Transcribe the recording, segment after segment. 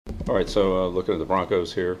All right, so looking at the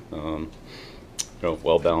Broncos here,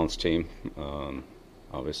 well-balanced team.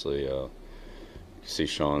 Obviously, you see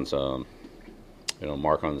Sean's,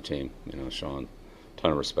 mark on the team. Sean,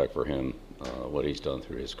 ton of respect for him, what he's done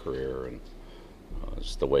through his career, and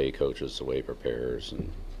just the way he coaches, the way he prepares, and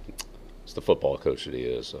it's the football coach that he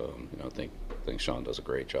is. I think Sean does a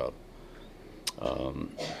great job.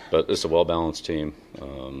 But it's a well-balanced team,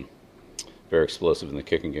 very explosive in the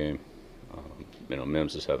kicking game.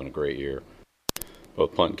 Mims is having a great year.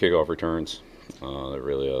 Both punt and kickoff returns, they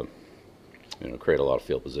really, create a lot of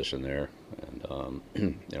field position there.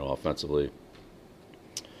 And, offensively,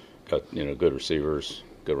 got, good receivers,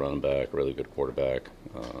 good running back, really good quarterback.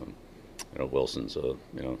 Wilson's,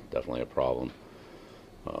 definitely a problem.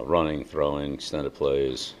 Running, throwing, extended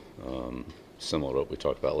plays, similar to what we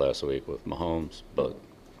talked about last week with Mahomes, but,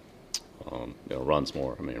 runs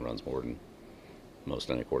more. Runs more than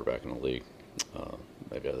most any quarterback in the league,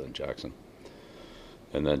 maybe other than Jackson.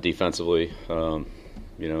 And then defensively,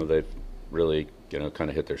 they've really, kind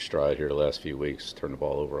of hit their stride here the last few weeks, turned the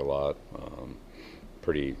ball over a lot.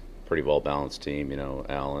 Pretty well-balanced team,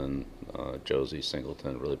 Allen, Josie,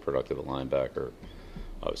 Singleton, really productive at linebacker.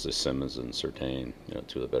 Obviously Simmons and Surtain,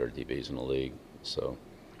 two of the better DBs in the league. So,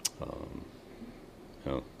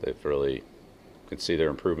 they've really can see their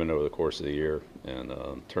improvement over the course of the year, and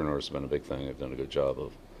turnovers have been a big thing. They've done a good job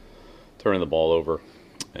of turning the ball over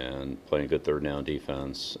and playing good third down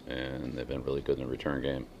defense, and they've been really good in the return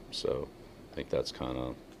game. So I think that's kind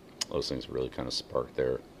of, those things really kind of sparked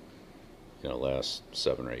their, last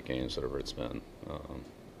 7 or 8 games, whatever it's been,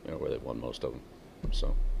 where they've won most of them.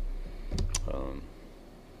 So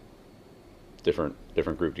different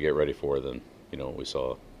group to get ready for than, what we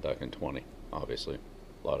saw back in 20, obviously.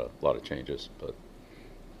 A lot of changes, but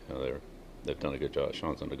they've done a good job.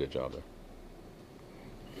 Sean's done a good job there.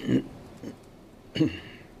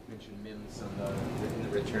 Mentioned Mims in the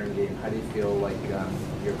return game. How do you feel like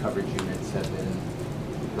your coverage units have been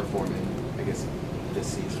performing, I guess, this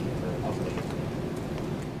season or of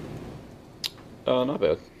late? Not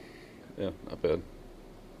bad. Yeah, not bad.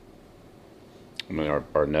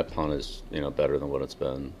 Our net punt is, better than what it's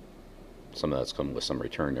been. Some of that's come with some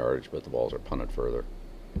return yardage, but the balls are punted further.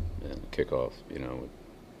 And kickoff,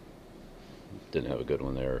 didn't have a good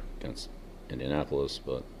one there against Indianapolis,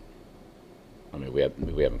 but we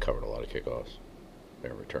haven't covered a lot of kickoffs. We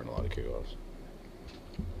haven't returned a lot of kickoffs.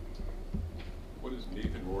 What has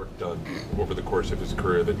Nathan Rourke done over the course of his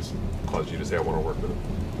career that's caused you to say, I want to work with him?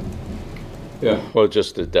 Yeah, well,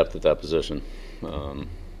 just the depth at that position.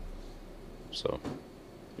 So,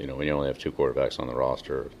 when you only have 2 quarterbacks on the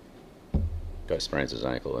roster, guy sprains his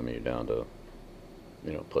ankle, you're down to,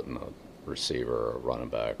 putting a receiver or a running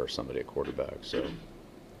back or somebody at quarterback. So,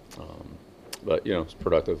 but, it's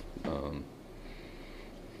productive.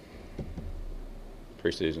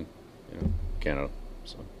 Preseason, Canada.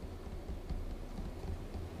 So.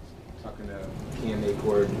 Talking to Cam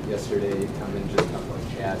Acord yesterday, coming just up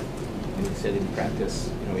on chat, and he said in practice,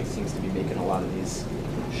 he seems to be making a lot of these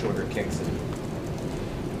shorter kicks. And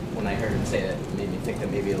when I heard him say that, it made me think that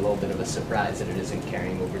maybe a little bit of a surprise that it isn't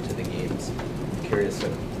carrying over to the games. I'm curious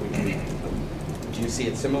if do you see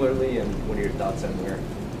it similarly, and what are your thoughts on where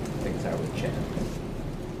things are with Chad?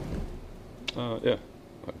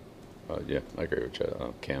 Yeah, I agree with Chad.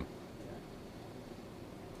 Cam.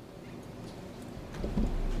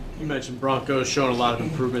 You mentioned Broncos showing a lot of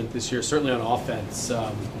improvement this year, certainly on offense.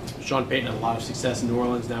 Sean Payton had a lot of success in New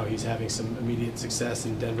Orleans. Now he's having some immediate success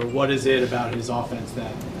in Denver. What is it about his offense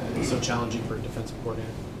that is so challenging for a defensive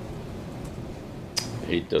coordinator?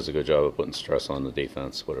 He does a good job of putting stress on the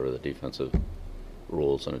defense, whatever the defensive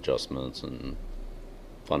rules and adjustments and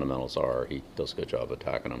fundamentals are. He does a good job of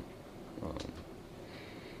attacking them.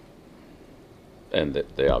 And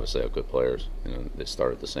they obviously have good players. They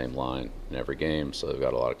start at the same line in every game, so they've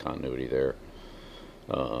got a lot of continuity there.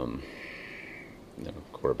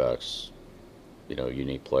 Quarterback's,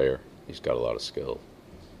 unique player. He's got a lot of skill.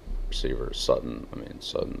 Receiver Sutton.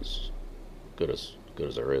 Sutton's good as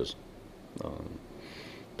there is.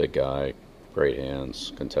 Big guy, great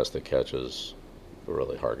hands, contested catches. A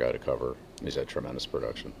really hard guy to cover. He's had tremendous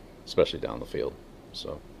production, especially down the field.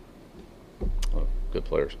 So, good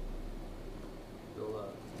players.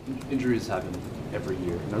 Injuries happen every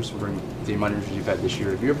year, and I'm just wondering the amount of injuries you've had this year.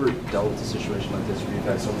 Have you ever dealt with a situation like this where you've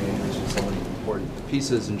had so many injuries with so many important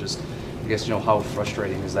pieces, and just, I guess, how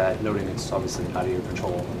frustrating is that, noting it's obviously out of your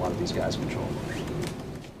control, a lot of these guys' control?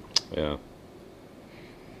 Yeah.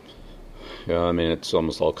 Yeah, it's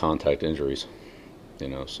almost all contact injuries,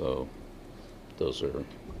 so those are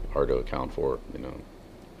hard to account for,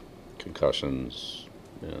 concussions,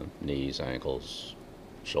 knees, ankles,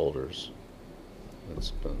 shoulders.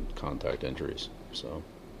 It's been contact injuries. So,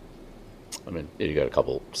 I mean, you got a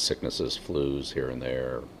couple sicknesses, flus here and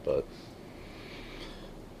there, but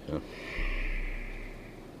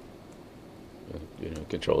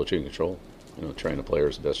control what you can control. Train the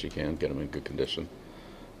players the best you can, get them in good condition.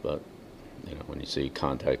 But when you see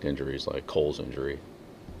contact injuries like Cole's injury,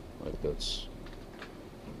 like that's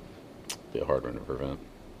be a hard one to prevent.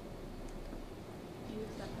 Do you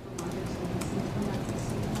expect the Broncos to come back this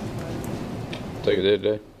season? Take it day to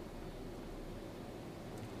day.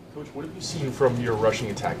 Coach, what have you seen from your rushing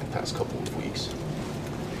attack the past couple of weeks?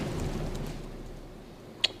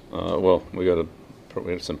 Well, we had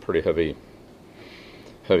some pretty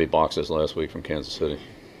heavy boxes last week from Kansas City,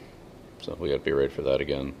 so we got to be ready for that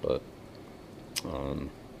again. But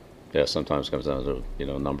sometimes it comes down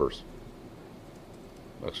to numbers.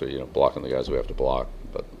 Actually, blocking the guys we have to block,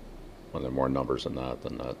 but when there are more numbers than that,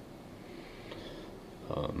 there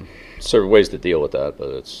are ways to deal with that, but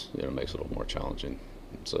it's makes it a little more challenging.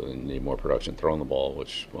 So you need more production throwing the ball,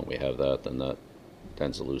 which when we have that, then that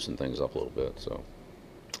tends to loosen things up a little bit. So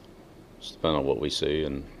just depend on what we see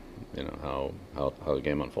and how the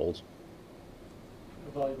game unfolds.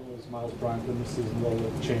 How valuable is Miles Bryant in this season, all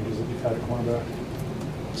the changes that you've had at cornerback?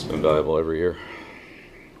 It's been valuable every year.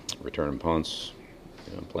 Returning punts,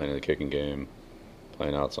 playing in the kicking game,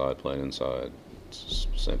 playing outside, playing inside. It's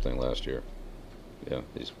the same thing last year. Yeah,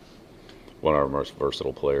 he's one of our most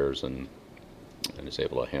versatile players, and he's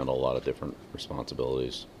able to handle a lot of different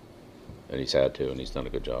responsibilities. And he's had to, and he's done a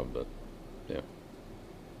good job. But yeah.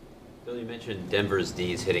 Bill, you mentioned Denver's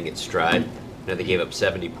D's hitting its stride. They gave up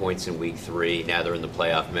 70 points in Week 3. Now they're in the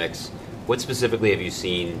playoff mix. What specifically have you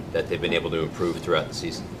seen that they've been able to improve throughout the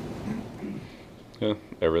season? Yeah,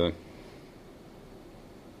 everything.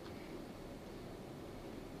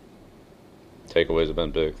 Takeaways have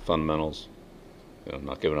been big. Fundamentals.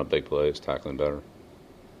 Not giving up big plays, tackling better.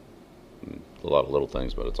 A lot of little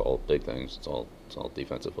things, but it's all big things. It's all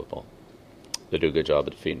defensive football. They do a good job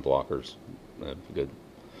at defeating blockers. They have a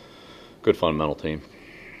good fundamental team,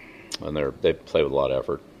 and they play with a lot of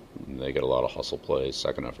effort. They get a lot of hustle plays,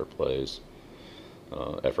 second effort plays,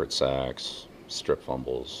 effort sacks, strip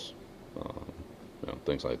fumbles,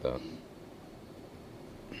 things like that.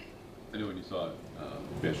 I know when you saw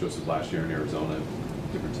Vance Joseph last year in Arizona,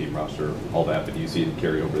 different team roster, all that, but do you see it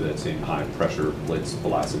carry over that same high pressure blitz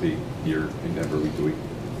philosophy here in Denver week to week?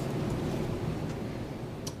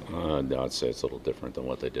 No, I'd say it's a little different than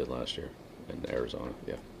what they did last year in Arizona.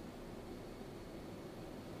 Yeah.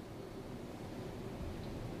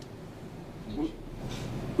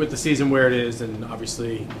 With the season where it is, and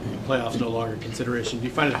obviously playoffs no longer a consideration, do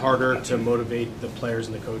you find it harder to motivate the players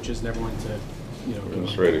and the coaches and everyone to, I'm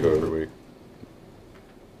just ready to go every week.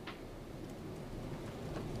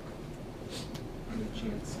 Any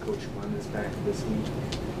chance Coach Glenn is back this week?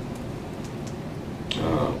 I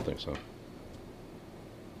don't think so.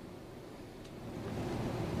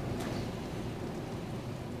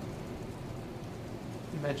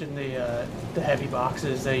 You mentioned the heavy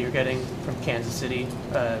boxes that you're getting from Kansas City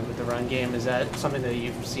with the run game. Is that something that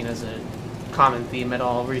you've seen as a common theme at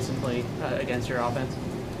all recently against your offense?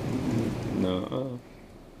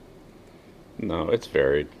 No, it's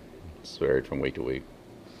varied. It's varied from week to week.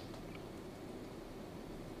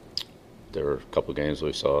 There were a couple of games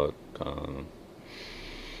we saw it.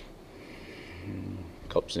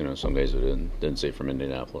 Some games we didn't see from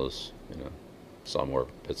Indianapolis. Saw more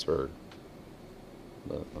Pittsburgh.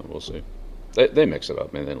 But we'll see. They mix it up.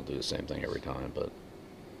 I mean, they don't do the same thing every time, but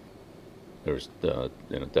there's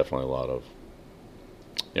definitely a lot of.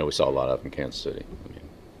 We saw a lot of in Kansas City. I mean,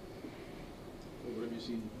 What have you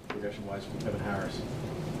seen progression-wise from Kevin Harris?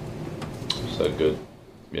 so good.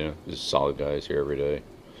 He's a solid guy. He's here every day.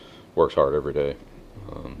 Works hard every day.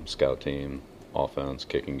 Scout team, offense,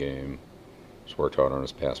 kicking game. Just worked hard on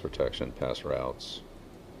his pass protection, pass routes.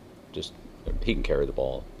 Just he can carry the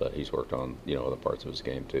ball, but he's worked on other parts of his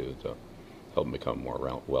game too to help him become a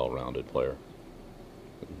more well-rounded player.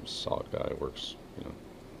 Solid guy. Works.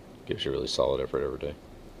 Gives you really solid effort every day.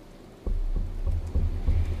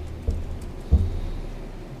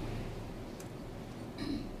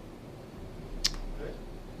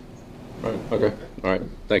 Right. Okay. All right.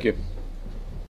 Thank you.